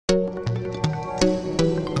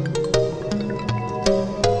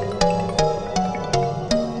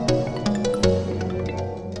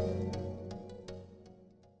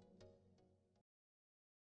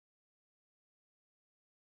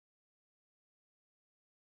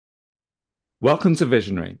Welcome to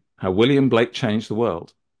Visionary, How William Blake Changed the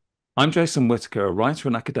World. I'm Jason Whittaker, a writer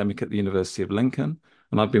and academic at the University of Lincoln,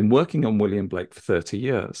 and I've been working on William Blake for 30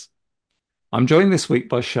 years. I'm joined this week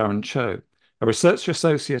by Sharon Choe, a research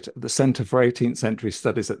associate at the Centre for 18th Century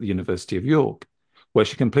Studies at the University of York, where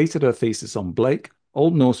she completed her thesis on Blake,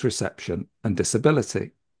 Old Norse reception, and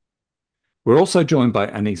disability. We're also joined by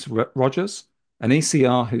Annise Rogers, an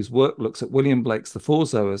ECR whose work looks at William Blake's The Four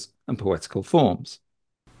Zoas and Poetical Forms.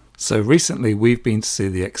 So recently we've been to see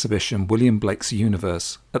the exhibition William Blake's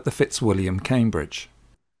Universe at the Fitzwilliam, Cambridge.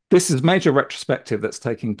 This is a major retrospective that's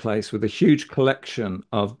taking place with a huge collection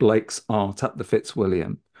of Blake's art at the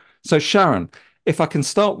Fitzwilliam. So Sharon, if I can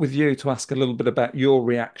start with you to ask a little bit about your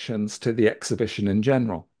reactions to the exhibition in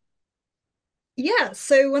general. Yeah,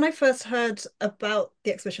 so when I first heard about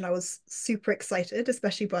the exhibition, I was super excited,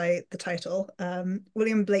 especially by the title,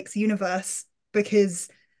 William Blake's Universe, because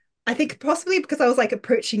I think possibly because I was like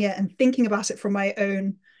approaching it and thinking about it from my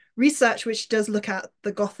own research, which does look at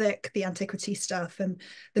the Gothic, the antiquity stuff, and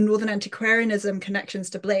the Northern antiquarianism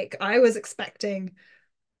connections to Blake. I was expecting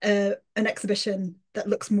an exhibition that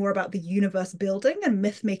looks more about the universe building and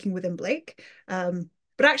myth making within Blake.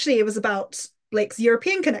 But actually, it was about Blake's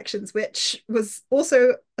European connections, which was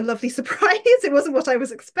also a lovely surprise. It wasn't what I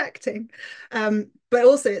was expecting. But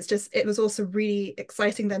also, it was also really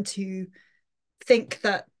exciting then to think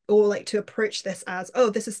that, or like to approach this as, oh,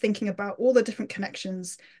 this is thinking about all the different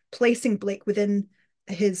connections, placing Blake within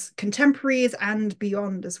his contemporaries and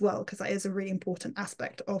beyond as well, because that is a really important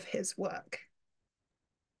aspect of his work.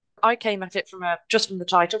 I came at it from a just from the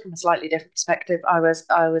title, from a slightly different perspective. I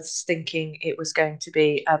was thinking it was going to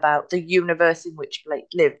be about the universe in which Blake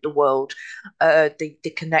lived, the world,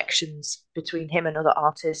 the connections between him and other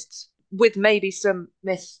artists, with maybe some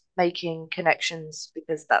myth making connections,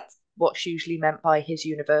 because that's what's usually meant by his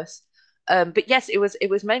universe. But yes, it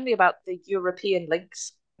was mainly about the European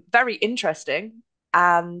links. Very interesting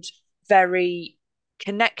and very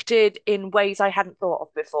connected in ways I hadn't thought of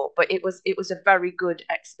before. But it was a very good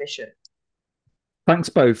exhibition. Thanks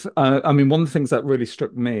both. I mean, one of the things that really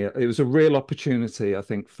struck me, it was a real opportunity, I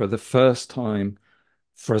think, for the first time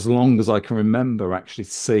for as long as I can remember, actually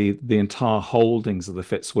see the entire holdings of the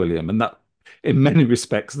Fitzwilliam. And that, in many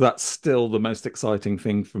respects, that's still the most exciting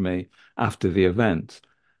thing for me after the event.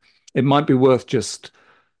 It might be worth just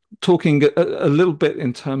talking a little bit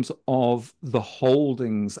in terms of the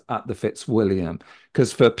holdings at the Fitzwilliam,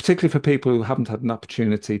 because particularly for people who haven't had an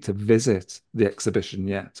opportunity to visit the exhibition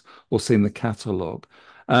yet or seen the catalogue,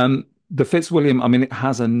 the Fitzwilliam, I mean, it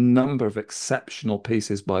has a number of exceptional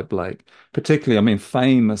pieces by Blake, particularly, I mean,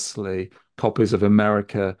 famously copies of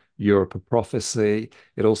America, Europe, a Prophecy.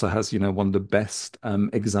 It also has, one of the best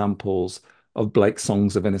examples of Blake's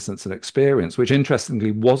Songs of Innocence and Experience, which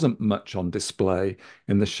interestingly wasn't much on display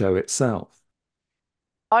in the show itself.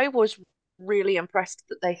 I was really impressed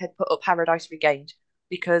that they had put up Paradise Regained,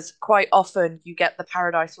 because quite often you get the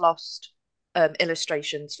Paradise Lost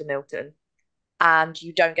illustrations for Milton, and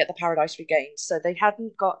you don't get the Paradise Regained. So they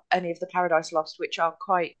hadn't got any of the Paradise Lost, which are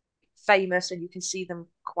quite famous and you can see them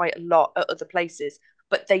quite a lot at other places.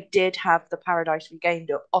 But they did have the Paradise Regained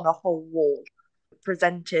up on a whole wall,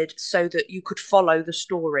 presented so that you could follow the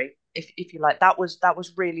story, if you like. That was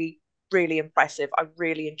really really impressive. I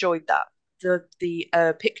really enjoyed that.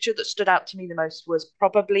 The picture that stood out to me the most was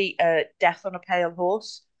probably Death on a Pale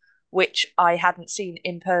Horse, which I hadn't seen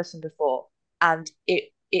in person before, and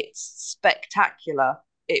it's spectacular.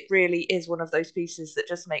 It really is one of those pieces that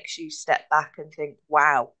just makes you step back and think,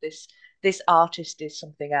 wow, this artist is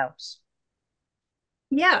something else.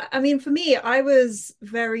 Yeah, I mean, for me, I was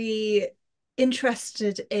very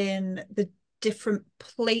interested in the different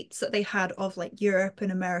plates that they had of like Europe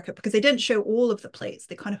and America because they didn't show all of the plates.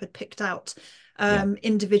 They kind of had picked out Yeah.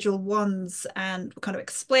 individual ones and were kind of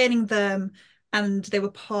explaining them, and they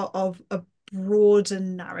were part of a broader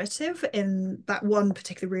narrative in that one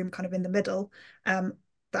particular room, kind of in the middle.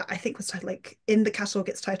 That I think was titled, like in the catalog,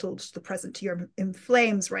 it's titled "The Present to Europe in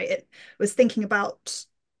Flames." Right? It was thinking about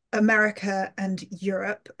America and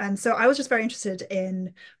Europe. And so I was just very interested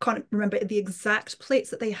in, can't remember the exact plates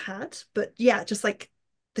that they had, but yeah, just like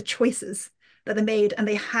the choices that they made. And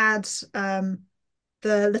they had the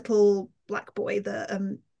little black boy,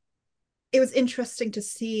 it was interesting to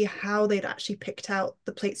see how they'd actually picked out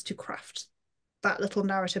the plates to craft that little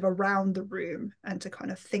narrative around the room and to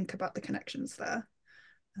kind of think about the connections there.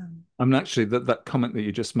 I mean, actually, that comment that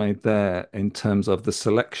you just made there in terms of the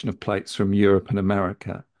selection of plates from Europe and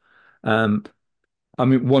America, um, I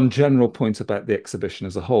mean, one general point about the exhibition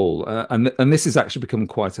as a whole, and this has actually become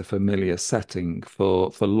quite a familiar setting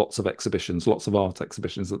for lots of exhibitions, lots of art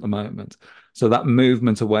exhibitions at the moment. So that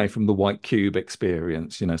movement away from the white cube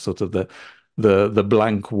experience, sort of the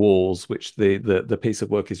blank walls, which the piece of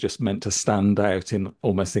work is just meant to stand out in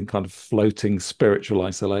almost in kind of floating spiritual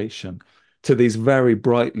isolation, to these very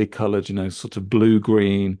brightly coloured, sort of blue,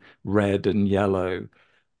 green, red, and yellow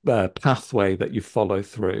pathway that you follow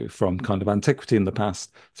through from kind of antiquity in the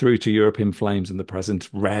past through to European flames in the present,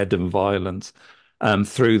 red and violent,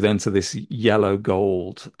 through then to this yellow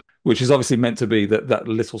gold, which is obviously meant to be that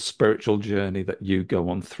little spiritual journey that you go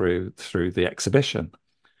on through the exhibition.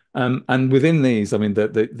 And within these, I mean,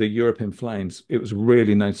 the European flames, it was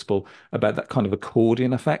really noticeable about that kind of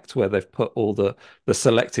accordion effect where they've put all the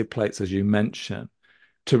selected plates, as you mentioned,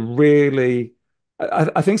 to really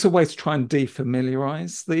I think it's a way to try and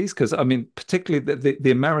defamiliarize these because I mean particularly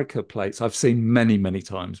the America plates I've seen many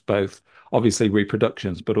times, both obviously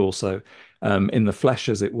reproductions but also in the flesh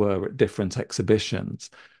as it were at different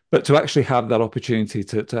exhibitions, but to actually have that opportunity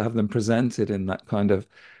to have them presented in that kind of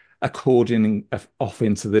accordioning off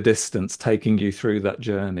into the distance taking you through that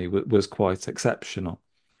journey was quite exceptional.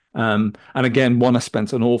 And again, one I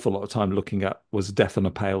spent an awful lot of time looking at was Death on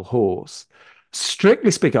a Pale Horse.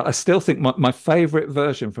 Strictly speaking, I still think my favorite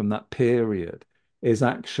version from that period is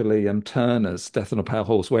actually Turner's Death on a Pale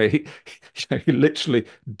Horse, where he literally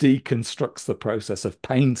deconstructs the process of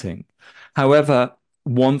painting. However,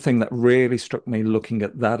 one thing that really struck me looking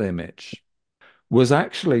at that image was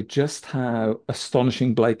actually just how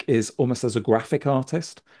astonishing Blake is almost as a graphic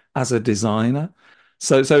artist, as a designer.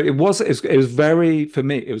 So it was very for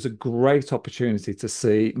me, it was a great opportunity to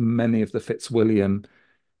see many of the Fitzwilliam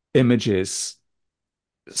images,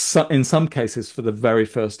 in some cases for the very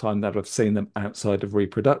first time that I've seen them outside of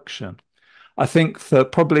reproduction. I think for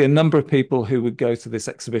probably a number of people who would go to this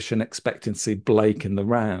exhibition expecting to see Blake in the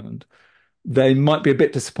round, they might be a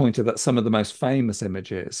bit disappointed that some of the most famous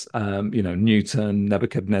images, Newton,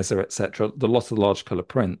 Nebuchadnezzar, etc., the lot of large colour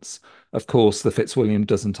prints. Of course, the Fitzwilliam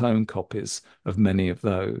doesn't own copies of many of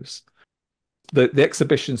those. The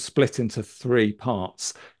exhibition split into three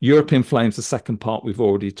parts. European Flames, the second part we've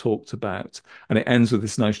already talked about, and it ends with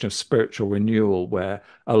this notion of spiritual renewal, where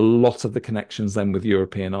a lot of the connections then with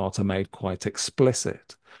European art are made quite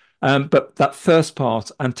explicit. But that first part,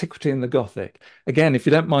 Antiquity and the Gothic, again, if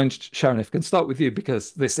you don't mind, Sharon, if I can start with you,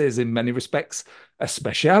 because this is in many respects a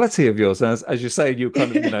speciality of yours. As you say, you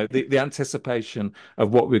kind of, the anticipation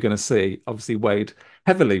of what we're going to see obviously weighed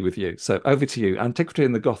heavily with you. So over to you, Antiquity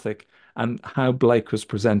and the Gothic and how Blake was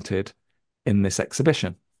presented in this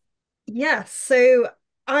exhibition. Yeah, so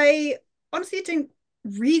I honestly didn't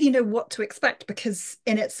really know what to expect because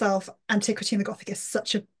in itself, antiquity and the Gothic is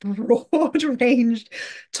such a broad ranged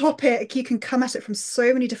topic. You can come at it from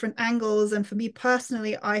so many different angles. And for me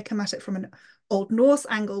personally, I come at it from an Old Norse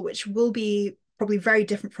angle, which will be probably very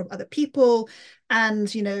different from other people.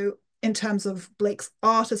 And, in terms of Blake's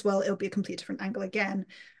art as well, it'll be a completely different angle again.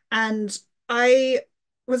 And I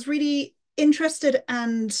was really interested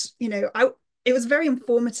and, it was very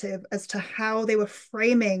informative as to how they were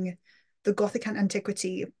framing the Gothic and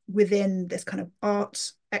antiquity within this kind of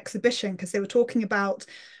art exhibition, because they were talking about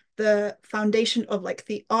the foundation of like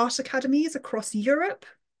the art academies across Europe,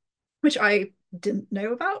 which I didn't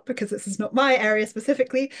know about because this is not my area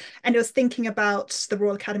specifically. And it was thinking about the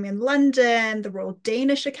Royal Academy in London, the Royal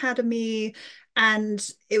Danish Academy, and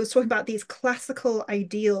it was talking about these classical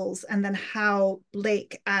ideals and then how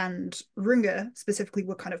Blake and Runge specifically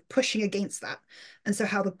were kind of pushing against that. And so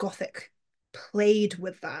how the Gothic played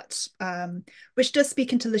with that, which does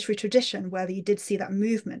speak into literary tradition, where you did see that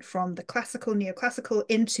movement from the classical, neoclassical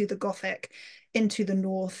into the Gothic, into the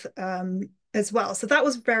North, as well. So that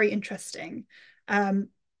was very interesting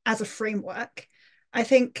as a framework. I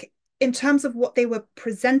think in terms of what they were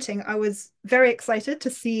presenting, I was very excited to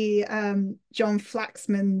see John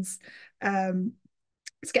Flaxman's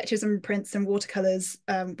sketches and prints and watercolors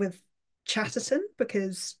with Chatterton,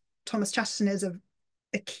 because Thomas Chatterton is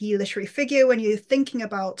a key literary figure when you're thinking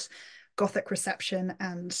about Gothic reception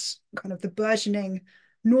and kind of the burgeoning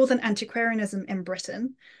Northern antiquarianism in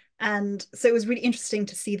Britain. And so it was really interesting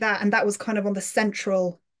to see that. And that was kind of on the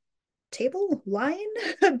central table line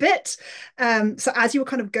a bit. So as you were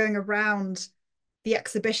kind of going around the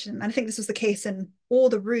exhibition, and I think this was the case in all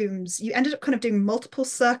the rooms, you ended up kind of doing multiple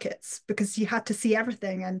circuits because you had to see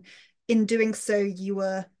everything. And in doing so, you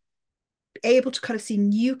were able to kind of see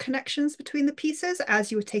new connections between the pieces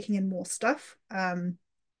as you were taking in more stuff.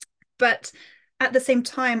 But at the same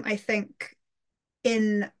time, I think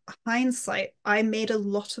in hindsight, I made a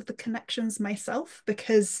lot of the connections myself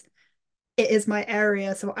because it is my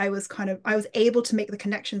area. So I was able to make the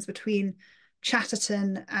connections between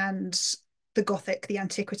Chatterton and the Gothic, the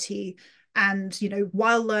antiquity, and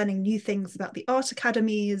while learning new things about the art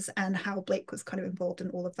academies and how Blake was kind of involved in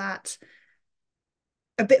all of that.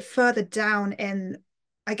 A bit further down in,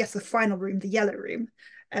 I guess, the final room, the yellow room,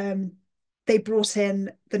 um, they brought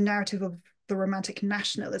in the narrative of the romantic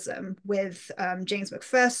nationalism with James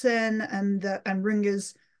Macpherson and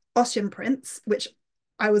Runge's Ossian Prince, which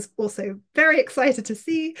I was also very excited to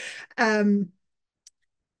see. Um,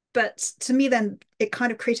 but to me, then it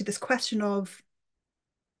kind of created this question of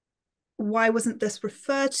why wasn't this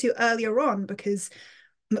referred to earlier on? Because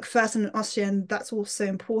Macpherson and Ossian, that's also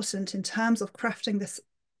important in terms of crafting this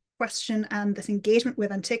question and this engagement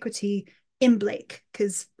with antiquity in Blake,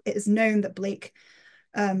 because it is known that Blake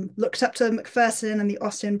looked up to Macpherson and the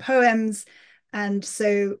Austen poems. And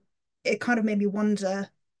so it kind of made me wonder,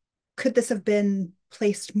 could this have been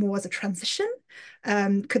placed more as a transition?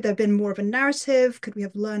 Could there have been more of a narrative? Could we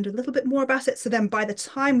have learned a little bit more about it? So then by the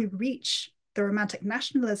time we reach the romantic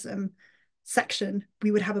nationalism section,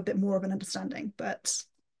 we would have a bit more of an understanding. But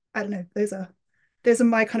I don't know, those are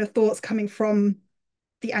my kind of thoughts coming from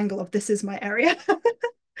the angle of this is my area,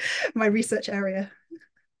 my research area.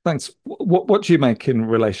 Thanks. What do you make in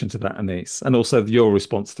relation to that, Annise, and also your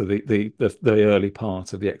response to the early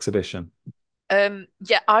part of the exhibition?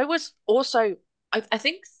 Yeah, I was also, I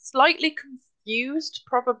think, slightly confused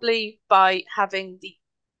probably by having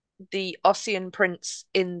the Ossian prince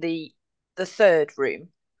in the third room,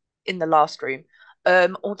 in the last room.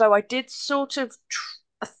 Although I did sort of,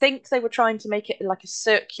 I think they were trying to make it like a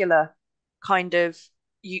circular kind of,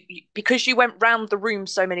 because you went round the room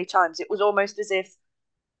so many times, it was almost as if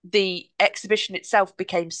the exhibition itself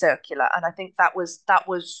became circular, and I think that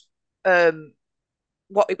was um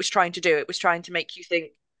what it was trying to do. It was trying to make you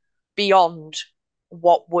think beyond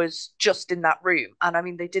what was just in that room. And I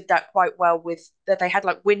mean, they did that quite well with that. They had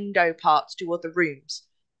like window parts to other rooms,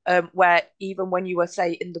 where even when you were,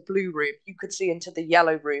 say, in the blue room, you could see into the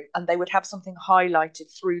yellow room, and they would have something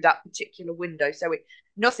highlighted through that particular window. So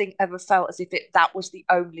nothing ever felt as if that was the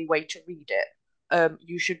only way to read it.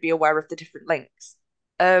 You should be aware of the different links.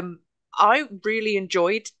 Um, I really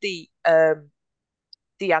enjoyed the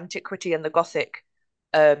antiquity and the Gothic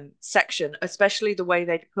section, especially the way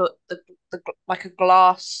they'd put the like a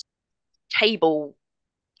glass table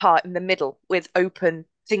part in the middle with open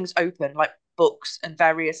things open like books and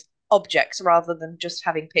various objects rather than just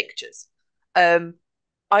having pictures. Um,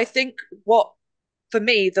 I think what for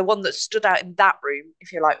me the one that stood out in that room,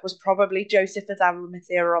 if you like, was probably Joseph of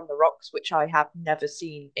Arimathea on the Rocks, which I have never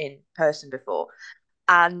seen in person before,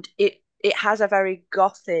 and it has a very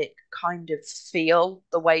gothic kind of feel,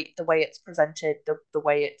 the way it's presented, the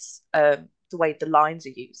way it's the way the lines are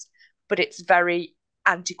used, but it's very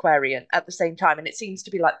antiquarian at the same time, and it seems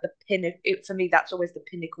to be like the pin for me that's always the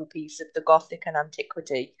pinnacle piece of the gothic and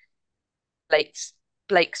antiquity, Blake's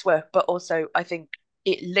Blake's work, but also I think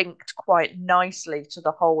it linked quite nicely to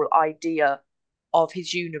the whole idea of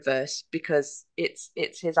his universe, because it's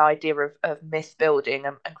his idea of myth building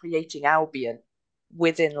and creating Albion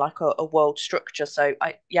within like a world structure. So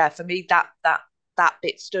I yeah, for me that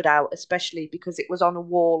bit stood out, especially because it was on a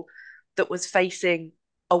wall that was facing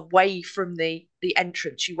away from the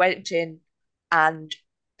entrance. You went in and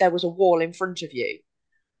there was a wall in front of you,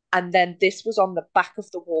 and then this was on the back of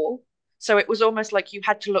the wall. So it was almost like you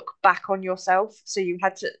had to look back on yourself. So you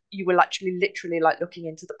were actually literally like looking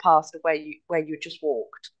into the past of where you just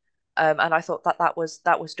walked. And I thought that was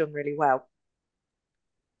done really well.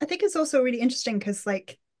 I think it's also really interesting because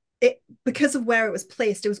it because of where it was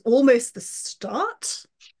placed, it was almost the start.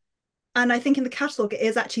 And I think in the catalogue, it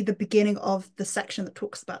is actually the beginning of the section that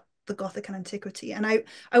talks about the Gothic and antiquity. And I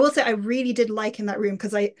will say I really did like in that room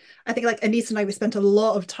because I think like Annise and I we spent a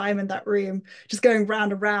lot of time in that room just going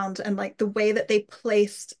round and round, and like the way that they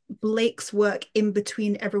placed Blake's work in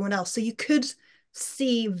between everyone else. So you could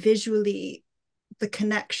see visually the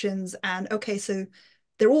connections and okay, so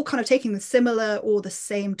they're all kind of taking the similar or the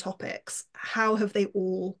same topics. How have they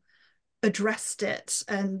all addressed it?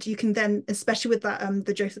 And you can then, especially with that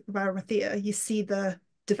the Joseph of Arimathea, you see the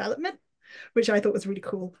development, which I thought was really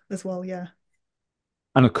cool as well. Yeah.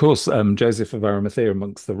 And of course, Joseph of Arimathea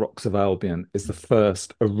amongst the Rocks of Albion is the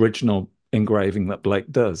first original engraving that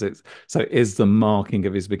Blake does. It is the marking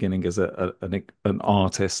of his beginning as an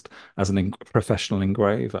artist, as professional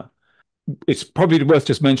engraver. It's probably worth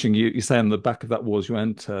just mentioning, you say on the back of that wall as you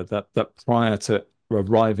enter that prior to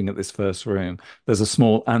arriving at this first room, there's a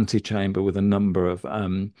small antechamber with a number of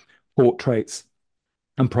portraits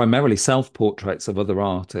and primarily self-portraits of other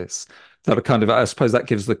artists that are kind of, I suppose that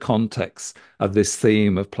gives the context of this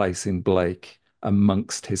theme of placing Blake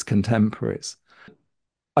amongst his contemporaries.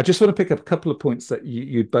 I just want to pick up a couple of points that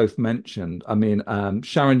you'd both mentioned. I mean,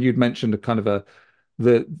 Sharon, you'd mentioned a kind of a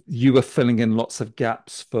that you were filling in lots of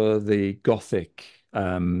gaps for the Gothic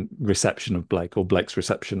reception of Blake, or Blake's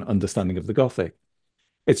reception, understanding of the Gothic.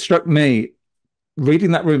 It struck me,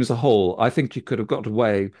 reading that room as a whole, I think you could have got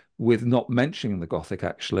away with not mentioning the Gothic,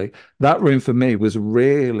 actually. That room for me was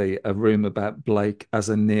really a room about Blake as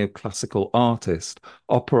a neoclassical artist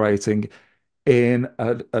operating in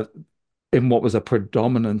in what was a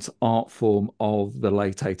predominant art form of the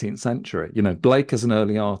late 18th century. You know, Blake as an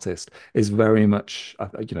early artist is very much,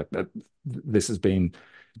 this has been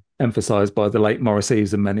emphasized by the late Morris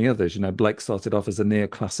Eves and many others. You know, Blake started off as a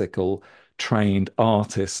neoclassical trained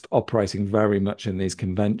artist operating very much in these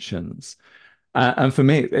conventions. And for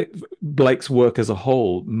me, Blake's work as a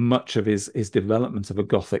whole, much of his development of a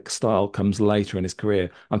Gothic style comes later in his career.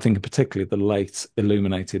 I'm thinking particularly of the late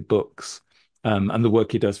illuminated books, and the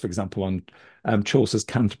work he does, for example, on Chaucer's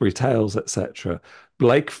Canterbury Tales, etc.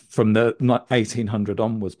 Blake, from the 1800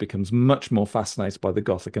 onwards, becomes much more fascinated by the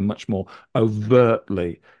Gothic and much more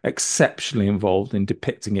overtly, exceptionally involved in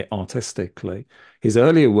depicting it artistically. His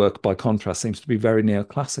earlier work, by contrast, seems to be very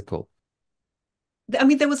neoclassical. I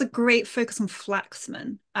mean, there was a great focus on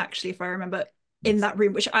Flaxman, actually, if I remember, in Yes. that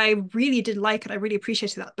room, which I really did like, and I really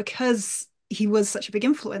appreciated that because he was such a big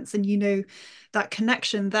influence, and that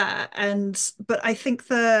connection there. And but I think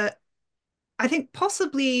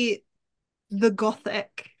possibly the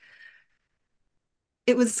Gothic,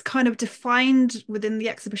 it was kind of defined within the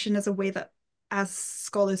exhibition as a way that, as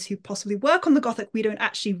scholars who possibly work on the Gothic, we don't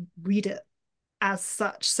actually read it as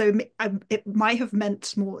such. So it might have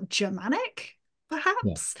meant more Germanic, Yeah.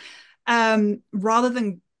 perhaps, rather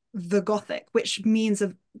than the Gothic, which means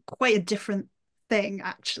quite a different thing,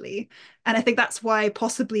 actually. And I think that's why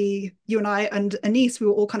possibly you and I and Annise, we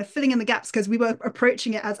were all kind of filling in the gaps because we were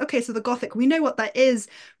approaching it as, okay, so the Gothic, we know what that is.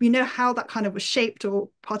 We know how that kind of was shaped or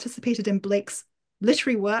participated in Blake's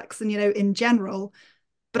literary works and, in general.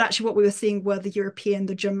 But actually what we were seeing were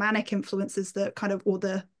the Germanic influences that kind of, or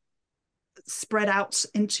the spread out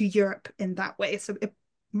into Europe in that way. So it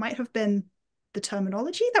might have been the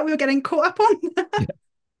terminology that we were getting caught up on.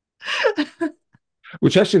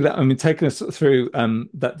 Which actually, I mean, taking us through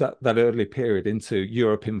that early period into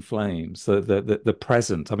Europe in flames, the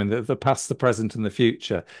present. I mean, the past, the present, and the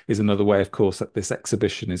future is another way, of course, that this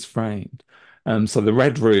exhibition is framed. So the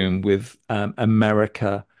Red Room with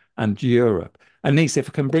America and Europe. Annise, if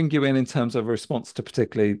I can bring you in terms of a response to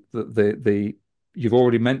particularly the you've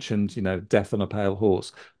already mentioned, Death on a Pale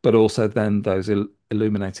Horse, but also then those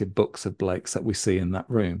illuminated books of Blake's that we see in that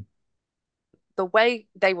room. The way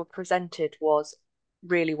they were presented was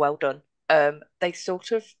really well done. They sort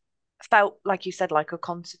of felt, like you said, like a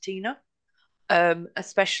concertina,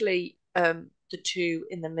 especially the two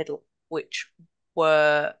in the middle, which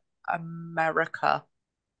were America.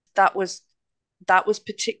 That was that was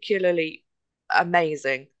particularly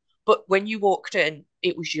amazing. But when you walked in,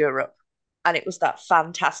 it was Europe, and it was that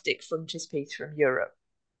fantastic frontispiece from Europe.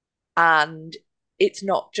 And it's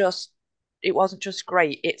not just, it wasn't just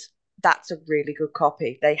great, it's that's a really good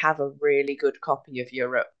copy. They have a really good copy of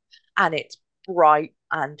Europe, and it's bright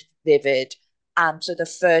and vivid. And so the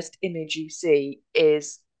first image you see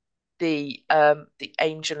is the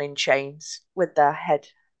angel in chains with their head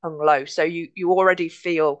hung low. So you already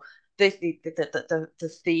feel the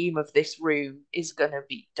theme of this room is going to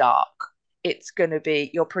be dark. It's going to be,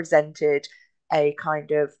 you're presented a kind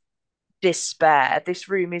of despair. This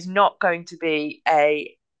room is not going to be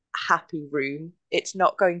a happy room. It's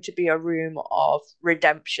not going to be a room of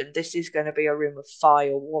redemption. This is going to be a room of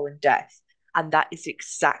fire, war, and death. And that is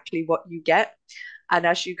exactly what you get. And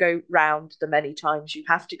as you go round the many times you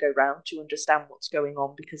have to go round to understand what's going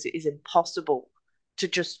on, because it is impossible to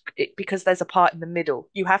because there's a part in the middle.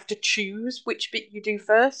 You have to choose which bit you do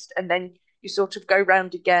first, and then you sort of go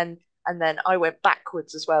round again. And then I went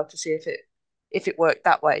backwards as well to see if it worked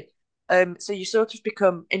that way. So you sort of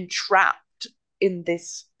become entrapped in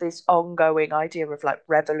this ongoing idea of like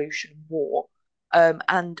revolution, war,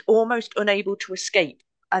 and almost unable to escape.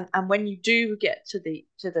 And when you do get to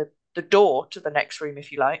the door to the next room,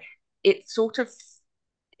 if you like, it sort of,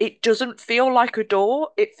 it doesn't feel like a door.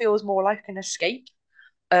 It feels more like an escape.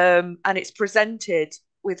 And it's presented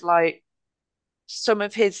with like some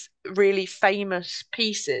of his really famous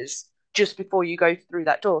pieces just before you go through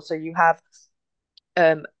that door. So you have,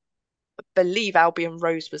 I believe Albion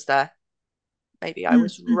Rose was there. Maybe I Mm,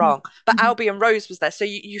 was mhm, wrong. But mhm. Albion Rose was there. So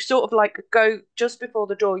you sort of like go just before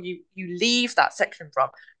the door you leave that section from,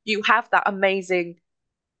 you have that amazing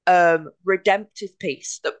redemptive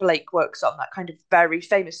piece that Blake works on, that kind of very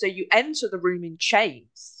famous. So you enter the room in chains.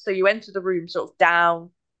 So you enter the room sort of down,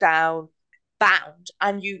 down, bound,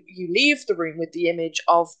 and you leave the room with the image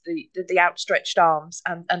of the outstretched arms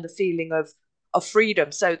and the feeling of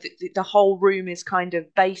freedom. So the whole room is kind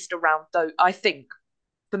of based around those. I think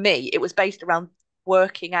for me, it was based around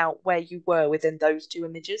working out where you were within those two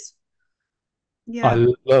images. Yeah. I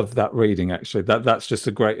love that reading actually. That's just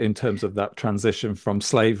a great in terms of that transition from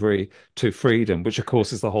slavery to freedom, which of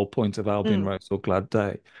course is the whole point of Albion Mm. Rose or Glad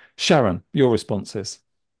Day. Sharon, your responses.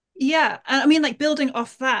 Yeah. And I mean, like building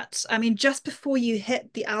off that, I mean, just before you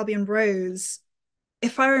hit the Albion Rose,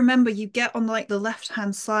 if I remember, you get on like the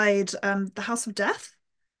left-hand side, the House of Death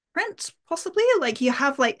print, possibly. Like you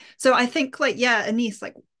have like, so I think like, yeah, Annise,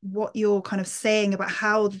 like what you're kind of saying about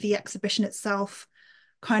how the exhibition itself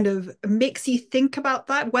kind of makes you think about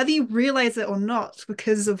that, whether you realize it or not,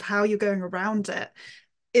 because of how you're going around it,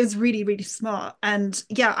 is really, really smart. And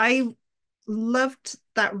yeah, I loved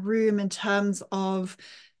that room in terms of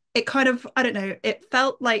it kind of, I don't know, it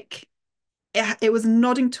felt like it was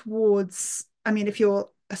nodding towards, I mean, if you're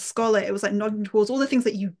a scholar, it was like nodding towards all the things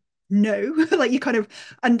that you know, like you kind of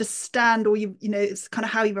understand, or you know, it's kind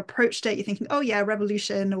of how you've approached it. You're thinking, oh yeah,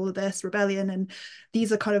 revolution, all of this, rebellion, and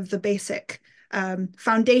these are kind of the basic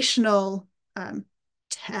foundational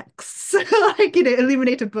texts, like you know,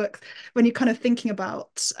 illuminated books when you're kind of thinking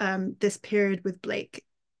about this period with Blake.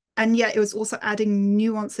 And yet it was also adding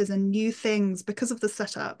nuances and new things because of the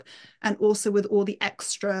setup, and also with all the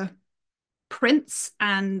extra prints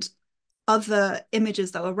and other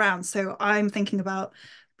images that were around. So I'm thinking about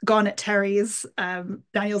Garnet Terry's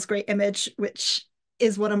Daniel's Great Image, which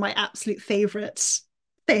is one of my absolute favorite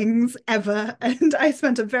things ever. And I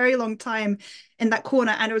spent a very long time in that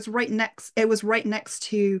corner, and it was right next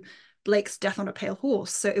to Blake's Death on a Pale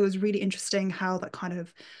Horse. So it was really interesting how that kind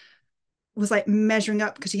of was like measuring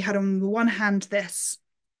up, because he had on the one hand this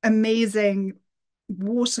amazing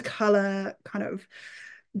watercolor kind of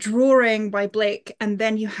drawing by Blake, and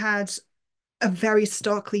then you had a very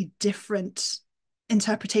starkly different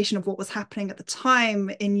interpretation of what was happening at the time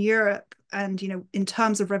in Europe, and you know, in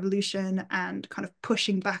terms of revolution and kind of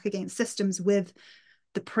pushing back against systems with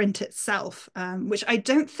the print itself, which I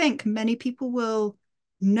don't think many people will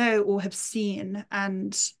know or have seen.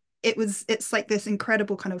 And it's like this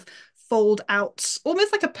incredible kind of fold out,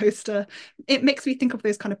 almost like a poster. It makes me think of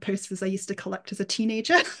those kind of posters I used to collect as a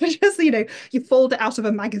teenager. Just, you know, you fold it out of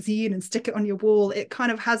a magazine and stick it on your wall. It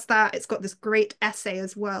kind of has that. It's got this great essay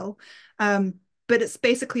as well. But it's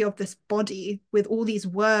basically of this body with all these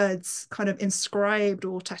words kind of inscribed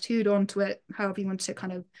or tattooed onto it, however you want to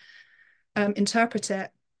kind of interpret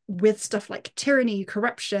it, with stuff like tyranny,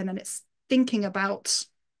 corruption, and it's thinking about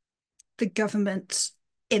the government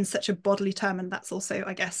in such a bodily term. And that's also,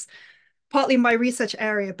 I guess, partly my research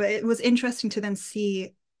area, but it was interesting to then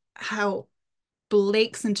see how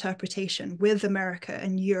Blake's interpretation with America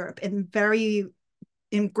and Europe in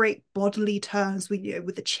great bodily terms, with you know,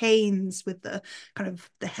 with the chains, with the kind of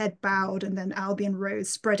the head bowed, and then Albion Rose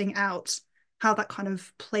spreading out, how that kind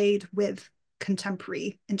of played with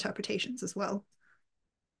contemporary interpretations as well.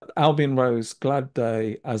 Albion Rose, Glad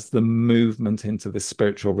Day as the movement into this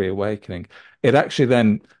spiritual reawakening. It actually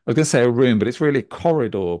then, I was going to say a room, but it's really a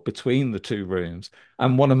corridor between the two rooms.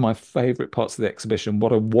 And one of my favorite parts of the exhibition,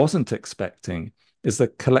 what I wasn't expecting, is the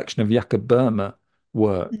collection of Yakubama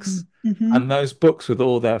works. Mm-hmm. And those books with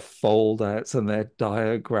all their fold outs and their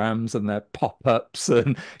diagrams and their pop-ups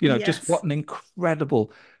and, you know, just Yes. what an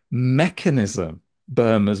incredible mechanism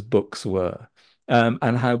Burma's books were.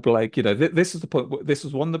 And how Blake, you know, this is the point. This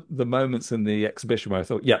was one of the moments in the exhibition where I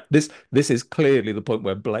thought, yeah, this is clearly the point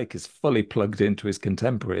where Blake is fully plugged into his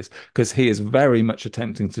contemporaries, because he is very much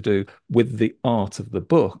attempting to do with the art of the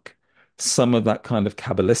book some of that kind of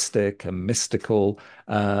Kabbalistic and mystical.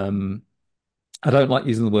 I don't like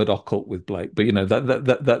using the word occult with Blake, but you know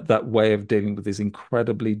that way of dealing with these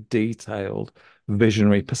incredibly detailed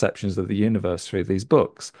visionary perceptions of the universe through these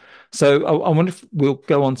books. So I wonder if we'll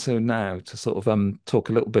go on to now to sort of talk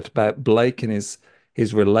a little bit about Blake and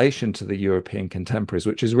his relation to the European contemporaries,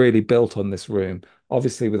 which is really built on this room,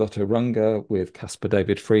 obviously with Otto Runge, with Caspar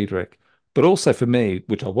David Friedrich, but also for me,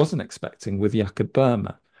 which I wasn't expecting, with Jakob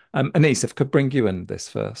Burma. Annise, if I could bring you in this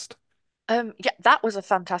first. Yeah, that was a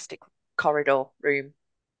fantastic corridor room.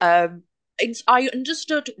 Um, I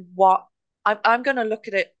understood what I'm going to look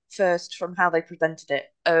at it first from how they presented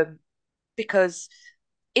it, because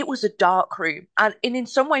it was a dark room, and in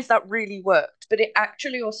some ways that really worked, but it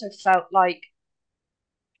actually also felt like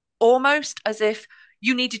almost as if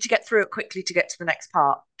you needed to get through it quickly to get to the next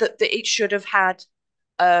part. That it should have had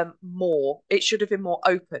more. It should have been more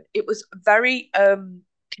open. It was very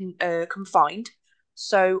confined,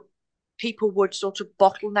 so people would sort of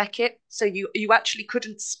bottleneck it. So you actually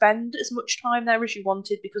couldn't spend as much time there as you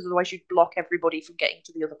wanted because otherwise you'd block everybody from getting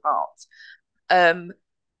to the other parts. Um,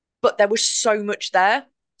 but there was so much there.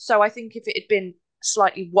 So I think if it had been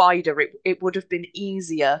slightly wider, it would have been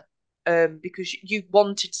easier because you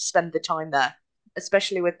wanted to spend the time there,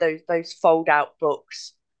 especially with those fold out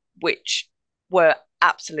books, which were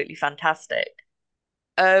absolutely fantastic.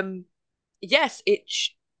 Um, yes,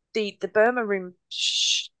 the Burma room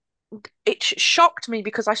it shocked me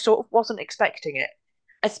because I sort of wasn't expecting it,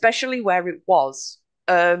 especially where it was.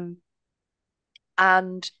 And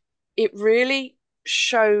it really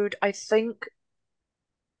showed, I think,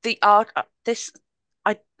 the art. This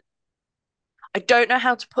I I don't know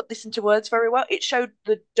how to put this into words very well. It showed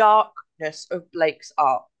the darkness of Blake's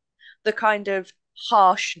art, the kind of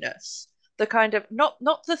harshness, the kind of not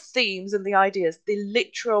the themes and the ideas, the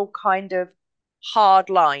literal kind of hard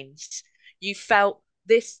lines. You felt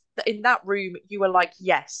this in that room. You were like,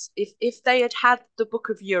 yes, if they had had the Book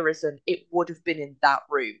of Urizen, it would have been in that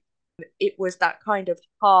room. It was that kind of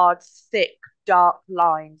hard, thick, dark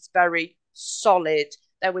lines, very solid.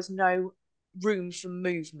 There was no room for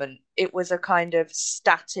movement. It was a kind of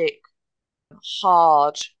static,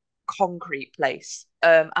 hard, concrete place.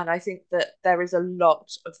 And I think that there is a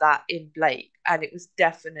lot of that in Blake, and it was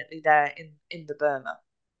definitely there in the Burma.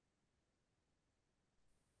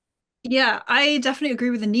 Yeah, I definitely agree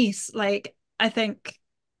with Annise. Like, I think,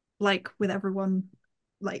 like with everyone,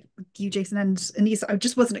 like you, Jason, and Annise, I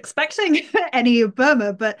just wasn't expecting any of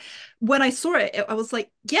Burma. But when I saw it, I was like,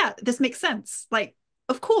 yeah, this makes sense. Like,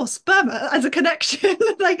 of course, Burma as a connection.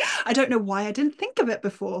 Like, I don't know why I didn't think of it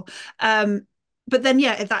before. But then,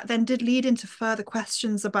 yeah, that then did lead into further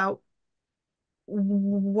questions about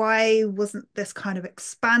why wasn't this kind of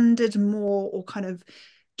expanded more or kind of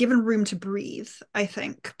given room to breathe, I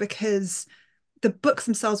think, because the books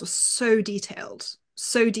themselves were so detailed.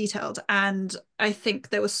 And I think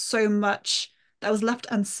there was so much that was left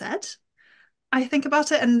unsaid, I think,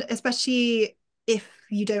 about it. And especially if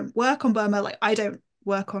you don't work on Burma, like I don't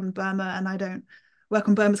work on Burma and I don't work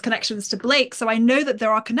on Burma's connections to Blake. So I know that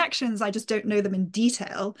there are connections, I just don't know them in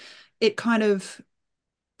detail. It kind of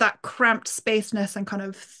that cramped spaceness and kind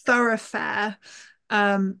of thoroughfare,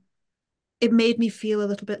 um, it made me feel a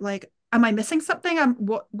little bit like, am I missing something?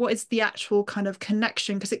 What is the actual kind of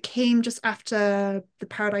connection? Because it came just after the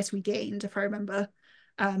Paradise Regained, if I remember,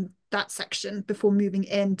 that section before moving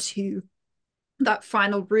into that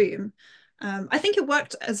final room. I think it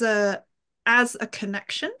worked as a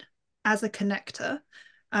connection, as a connector,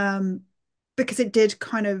 um, because it did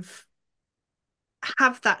kind of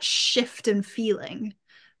have that shift in feeling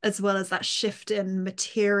as well as that shift in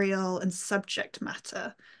material and subject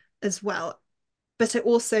matter as well. But it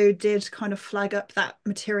also did kind of flag up that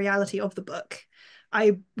materiality of the book.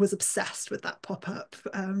 I was obsessed with that pop up,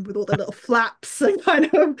 with all the little flaps and kind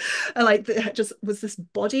of like it just was this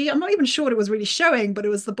body. I'm not even sure what it was really showing, but it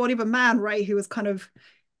was the body of a man, right? Who was kind of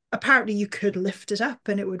apparently you could lift it up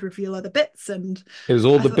and it would reveal other bits. And It was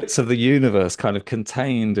all I the thought, bits of the universe kind of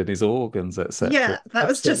contained in his organs, etc. yeah, that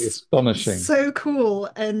was Absolutely just astonishing. so cool.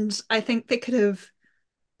 And I think they could have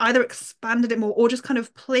either expanded it more or just kind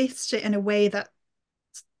of placed it in a way that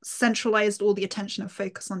centralized all the attention and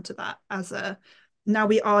focus onto that as a now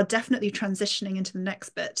we are definitely transitioning into the next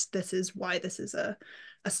bit. This is why this is a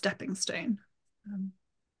stepping stone. Um,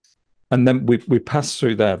 And then we passed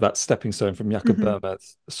through there, that stepping stone from mhm, Burma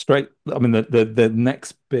straight. I mean, the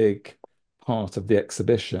next big part of the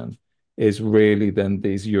exhibition is really then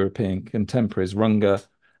these European contemporaries, Runga,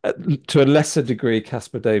 to a lesser degree,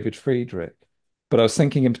 Caspar David Friedrich. But I was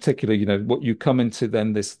thinking in particular, what you come into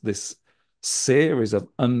then this series of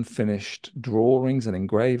unfinished drawings and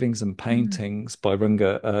engravings and mhm. paintings by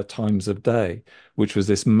Runga, Times of Day, which was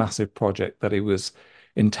this massive project that he was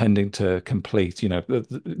intending to complete,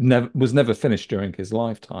 was never finished during his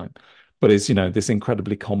lifetime, but is, this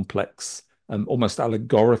incredibly complex and almost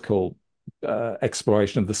allegorical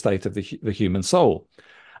exploration of the state of the human soul.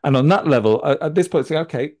 And on that level, at this point,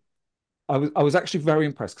 okay, I was actually very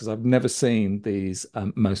impressed because I've never seen these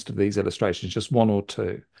most of these illustrations, just one or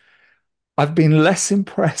two. I've been less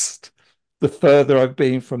impressed the further I've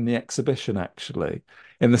been from the exhibition, actually,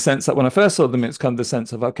 in the sense that when I first saw them, it's kind of the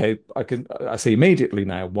sense of, okay, I see immediately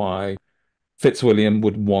now why Fitzwilliam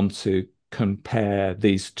would want to compare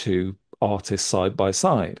these two artists side by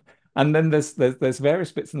side. And then there's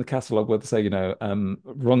various bits in the catalogue where they say,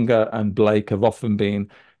 Runga and Blake have often been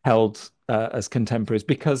held as contemporaries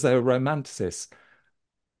because they were romanticists.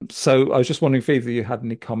 So I was just wondering if either of you had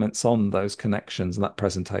any comments on those connections and that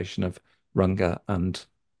presentation of Runge and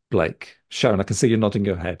Blake. Sharon, I can see you nodding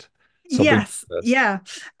your head. So I'll bring Yes, you first. yeah.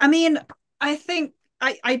 I mean, I think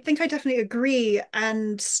I think I definitely agree.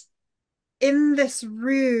 And in this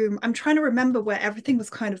room, I'm trying to remember where everything was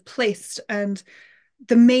kind of placed. And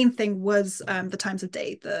the main thing was the times of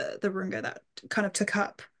day, the runga that kind of took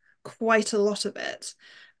up quite a lot of it.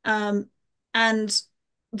 Um, and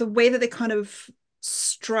the way that they kind of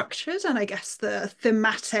structured, and I guess the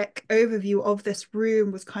thematic overview of this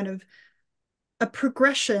room was kind of a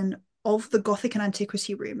progression of the Gothic and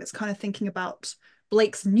Antiquity room. It's kind of thinking about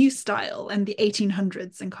Blake's new style and the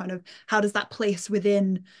 1800s and kind of how does that place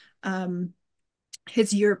within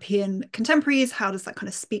his European contemporaries? How does that kind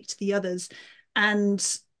of speak to the others? And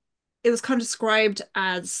it was kind of described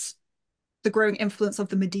as the growing influence of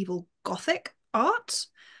the medieval Gothic art.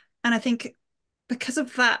 And I think because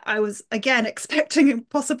of that, I was again expecting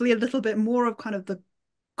possibly a little bit more of kind of the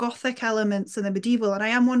Gothic elements and the medieval. And I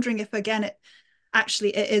am wondering if again it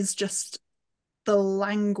is just the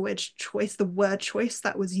language choice, the word choice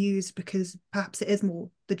that was used, because perhaps it is more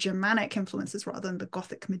the Germanic influences rather than the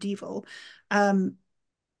Gothic medieval. Um,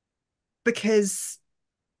 because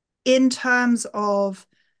in terms of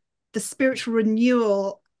the spiritual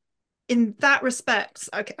renewal, in that respect,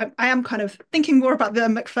 okay, I am kind of thinking more about the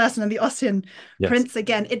Macpherson and the Ossian Yes. prints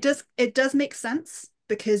again. It does make sense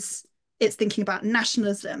because it's thinking about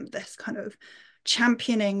nationalism, this kind of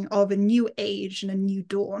championing of a new age and a new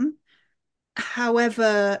dawn.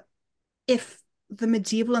 However, if the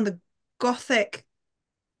medieval and the Gothic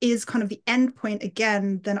is kind of the end point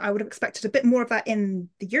again, then I would have expected a bit more of that in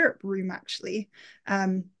the Europe room actually,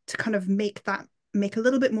 to kind of make a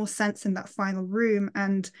little bit more sense in that final room.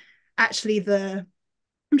 And actually, I'm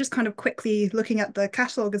just kind of quickly looking at the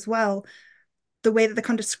catalogue as well, the way that they're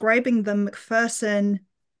kind of describing the Macpherson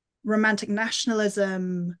romantic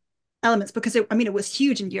nationalism elements, because I mean it was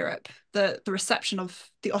huge in Europe. The reception of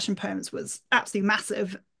the Ossian poems was absolutely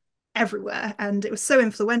massive everywhere and it was so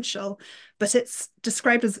influential, but it's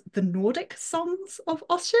described as the Nordic songs of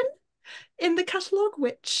Ossian in the catalogue,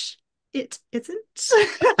 which it isn't.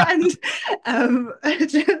 And um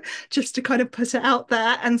just to kind of put it out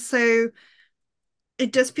there. And so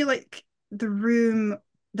it does feel like the room,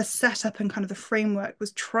 the setup and kind of the framework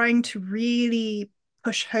was trying to really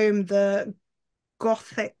push home the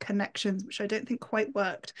Gothic connections, which I don't think quite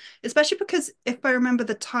worked, especially because if I remember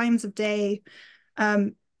the times of day,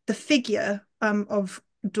 um, the figure of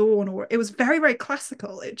Dawn, or it was very, very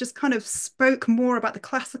classical. It just kind of spoke more about the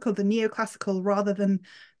classical, the neoclassical, rather than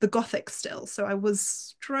the Gothic still. So I was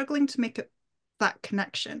struggling to make it that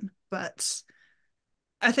connection. But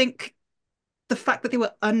I think the fact that they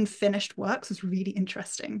were unfinished works was really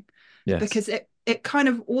interesting Yes. because it kind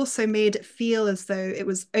of also made it feel as though it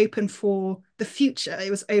was open for the future. It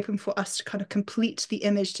was open for us to kind of complete the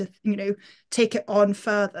image, to take it on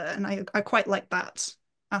further, and I quite like that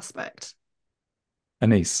aspect.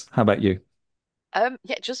 Annise, how about you?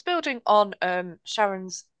 Yeah, just building on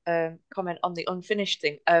Sharon's comment on the unfinished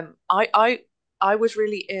thing. I was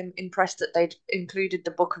really impressed that they'd included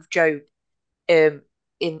the Book of Job um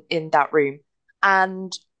in that room,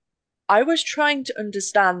 and I was trying to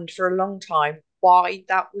understand for a long time why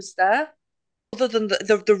that was there. Other than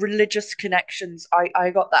the religious connections, I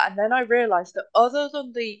got that, and then I realized that other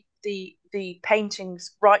than the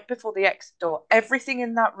paintings right before the exit door, everything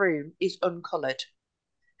in that room is uncolored.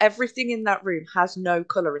 Everything in that room has no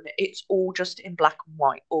color in it. It's all just in black and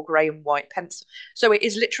white or grey and white pencil. So it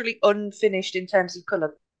is literally unfinished in terms of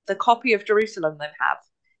color. The copy of Jerusalem they have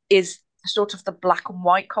is sort of the black and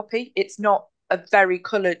white copy. It's not a very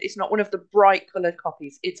colored, it's not one of the bright colored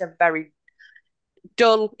copies. It's a very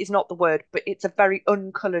dull is not the word, but it's a very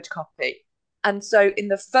uncolored copy. And so in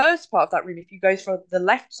the first part of that room, if you go from the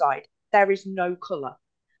left side, there is no color.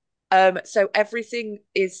 So everything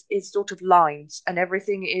is sort of lines, and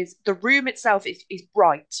everything is the room itself is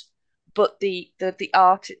bright, but the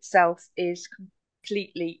art itself is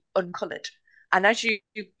completely uncolored. And as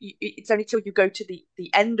it's only till you go to the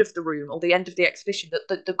end of the room or the end of the exhibition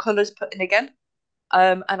that the colors put in again.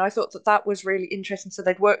 And I thought that that was really interesting. So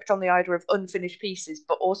they'd worked on the idea of unfinished pieces,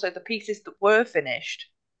 but also the pieces that were finished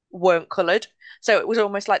weren't coloured. So it was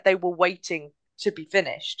almost like they were waiting to be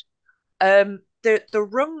finished. The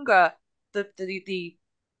Runga, the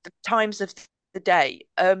times of the day,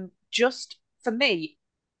 just for me,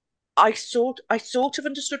 I sort of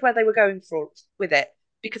understood where they were going for with it,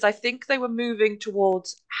 because I think they were moving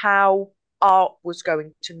towards how art was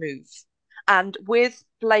going to move. And with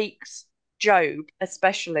Blake's Job,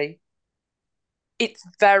 especially, it's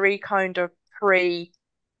very kind of pre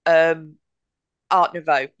um Art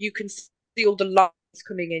Nouveau. You can see all the lines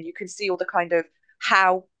coming in. You can see all the kind of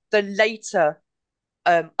how the later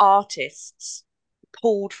artists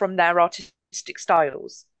pulled from their artistic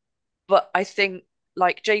styles. But I think,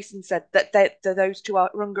 like Jason said, that those two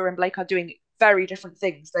are Runga and Blake are doing very different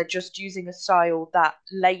things. They're just using a style that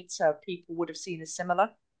later people would have seen as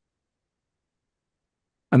similar.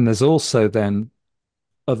 And there's also then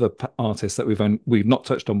other artists that we've not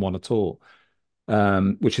touched on one at all,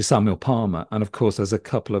 which is Samuel Palmer. And of course, there's a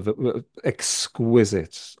couple of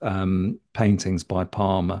exquisite paintings by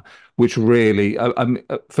Palmer, which really,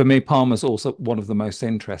 for me, Palmer's also one of the most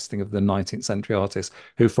interesting of the 19th century artists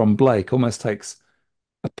who, from Blake, almost takes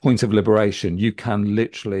a point of liberation. You can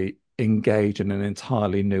literally engage in an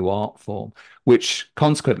entirely new art form, which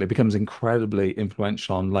consequently becomes incredibly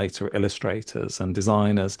influential on later illustrators and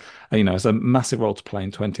designers. You know, has a massive role to play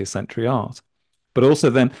in 20th century art. But also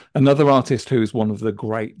then another artist who is one of the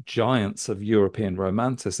great giants of European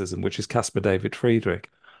Romanticism, which is Caspar David Friedrich.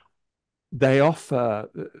 They offer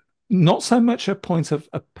not so much a point of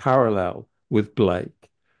a parallel with Blake.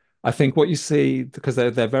 I think what you see, because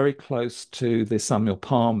they're very close to the Samuel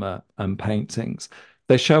Palmer paintings,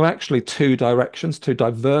 they show actually two directions, two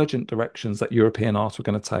divergent directions that European art were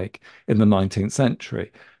going to take in the 19th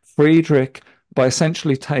century. Friedrich, by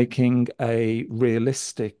essentially taking a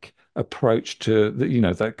realistic approach to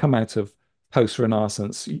the, that come out of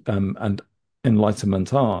post-Renaissance and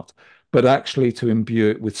Enlightenment art, but actually to imbue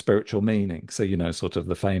it with spiritual meaning. So, sort of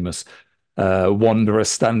the famous wanderer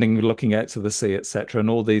standing looking out to the sea, etc., and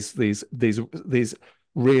all these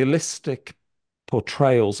realistic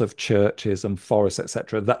portrayals of churches and forests,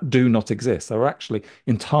 etc., that do not exist. They're actually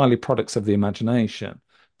entirely products of the imagination,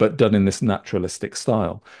 but done in this naturalistic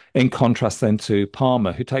style. In contrast, then to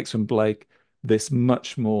Palmer, who takes from Blake this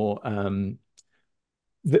much more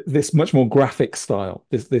this much more graphic style,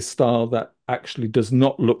 this style that actually does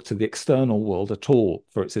not look to the external world at all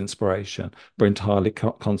for its inspiration, but entirely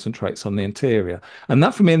concentrates on the interior. And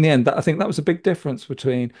that, for me, in the end, I think that was a big difference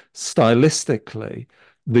between stylistically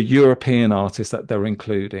the European artists that they're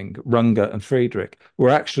including, Runga and Friedrich,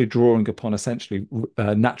 were actually drawing upon essentially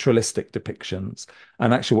naturalistic depictions.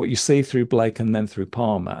 And actually, what you see through Blake and then through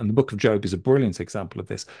Palmer, and the Book of Job is a brilliant example of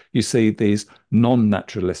this, you see these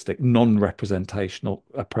non-naturalistic, non-representational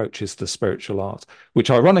approaches to spiritual art,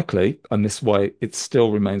 which ironically, and this way, it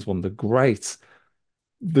still remains one of the great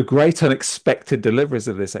unexpected deliveries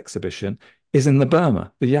of this exhibition is in the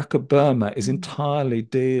Burma. The Jakob Burma is entirely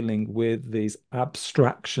dealing with these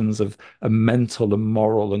abstractions of a mental and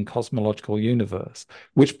moral and cosmological universe,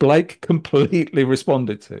 which Blake completely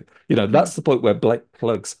responded to. That's the point where Blake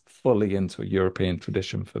plugs fully into a European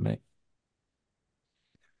tradition for me.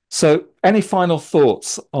 So, any final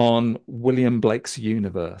thoughts on William Blake's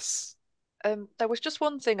universe? There was just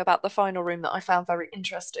one thing about the final room that I found very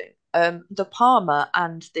interesting. The Palmer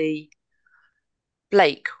and the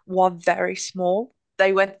Blake were very small.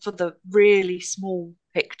 They went for the really small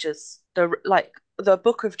pictures. The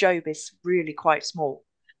Book of Job is really quite small.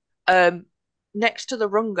 Um, Next to the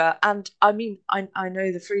Runga, and I mean, I know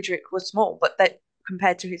the Friedrich was small, but that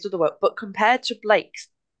compared to his other work, but compared to Blake's,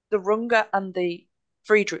 the Runga and the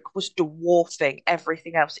Friedrich was dwarfing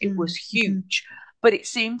everything else. It was huge, but it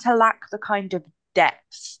seemed to lack the kind of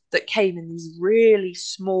depth that came in these really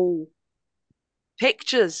small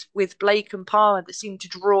pictures with Blake and Palmer that seemed to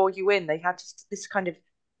draw you in. They had this kind of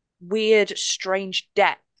weird, strange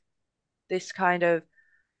depth, this kind of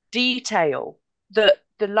detail that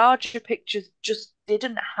the larger pictures just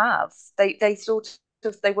didn't have. They sort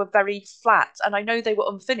of they were very flat, and I know they were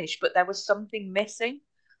unfinished, but there was something missing.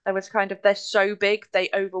 There was kind of they're so big they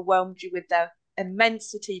overwhelmed you with their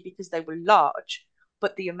immensity because they were large,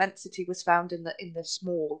 but the immensity was found in the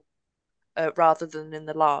small rather than in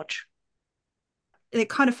the large. It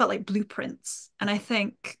kind of felt like blueprints. And I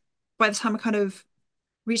think by the time I kind of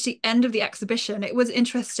reached the end of the exhibition, it was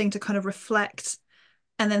interesting to kind of reflect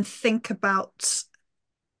and then think about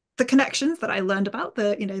the connections that I learned about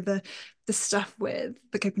the stuff with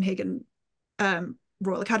the Copenhagen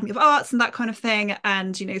Royal Academy of Arts and that kind of thing,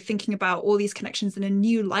 and thinking about all these connections in a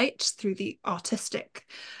new light through the artistic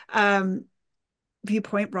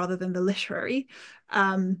viewpoint rather than the literary.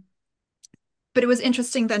 But it was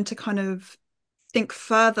interesting then to kind of think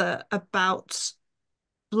further about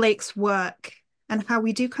Blake's work and how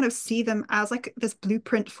we do kind of see them as like this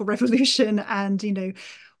blueprint for revolution and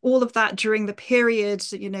all of that during the period.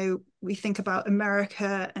 We think about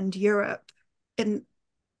America and Europe in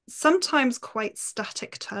sometimes quite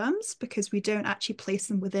static terms because we don't actually place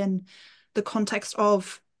them within the context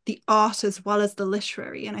of the art as well as the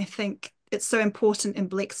literary. And I think it's so important in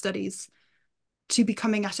Blake studies to be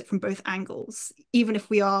coming at it from both angles. Even if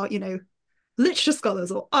we are, literature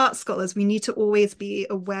scholars or art scholars, we need to always be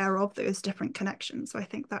aware of those different connections. So I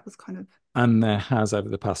think that was kind of And there has, over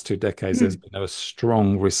the past 2 decades, there's been a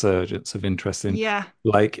strong resurgence of interest in, yeah,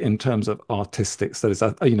 like, in terms of artistic studies.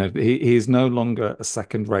 He is no longer a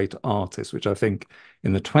second-rate artist, which I think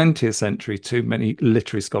in the 20th century, too many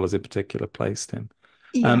literary scholars in particular placed him.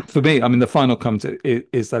 yeah, For me, I mean, the final comment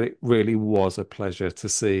is that it really was a pleasure to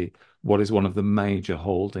see what is one of the major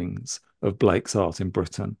holdings of Blake's art in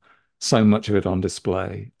Britain. So much of it on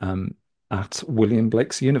display at William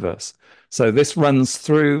Blake's Universe. So this runs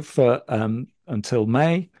through for until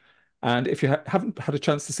May. And if you haven't had a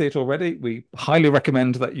chance to see it already, we highly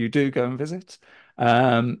recommend that you do go and visit.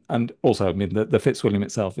 And also, I mean, the Fitzwilliam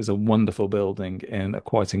itself is a wonderful building in a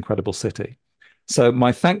quite incredible city. So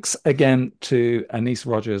my thanks again to Annise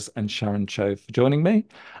Rogers and Sharon Choe for joining me.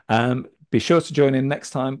 Be sure to join in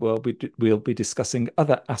next time. We'll be discussing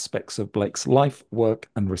other aspects of Blake's life, work,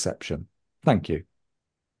 and reception. Thank you.